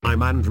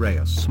I'm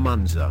Andreas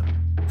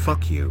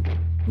Fuck you.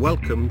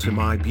 Welcome to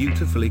my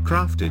beautifully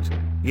crafted,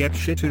 yet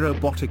shitty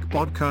robotic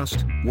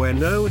podcast, where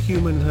no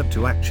human had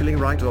to actually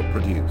write or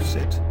produce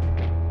it.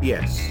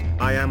 Yes,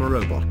 I am a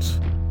robot.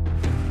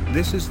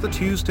 This is the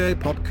Tuesday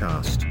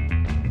podcast.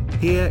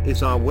 Here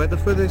is our weather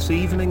for this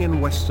evening in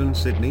Western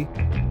Sydney.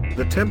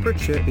 The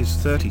temperature is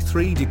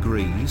 33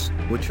 degrees,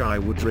 which I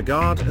would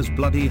regard as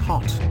bloody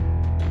hot.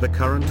 The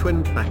current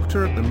wind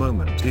factor at the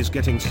moment is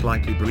getting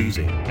slightly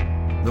breezy.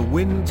 The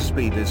wind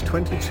speed is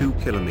 22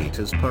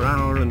 kilometers per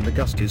hour and the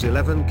gust is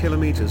 11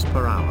 kilometers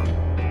per hour.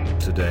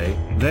 Today,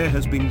 there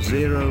has been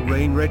zero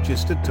rain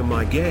registered to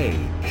my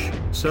gauge,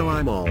 so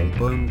I'm all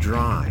bone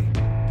dry.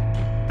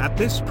 At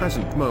this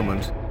present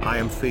moment, I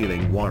am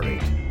feeling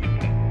worried.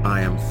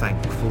 I am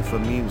thankful for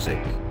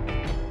music.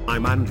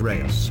 I'm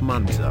Andreas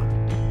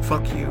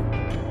Fuck you.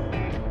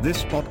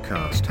 This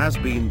podcast has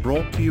been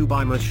brought to you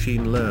by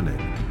machine learning.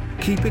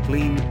 Keep it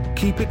lean,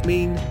 keep it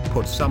mean,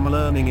 put some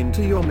learning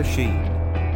into your machine.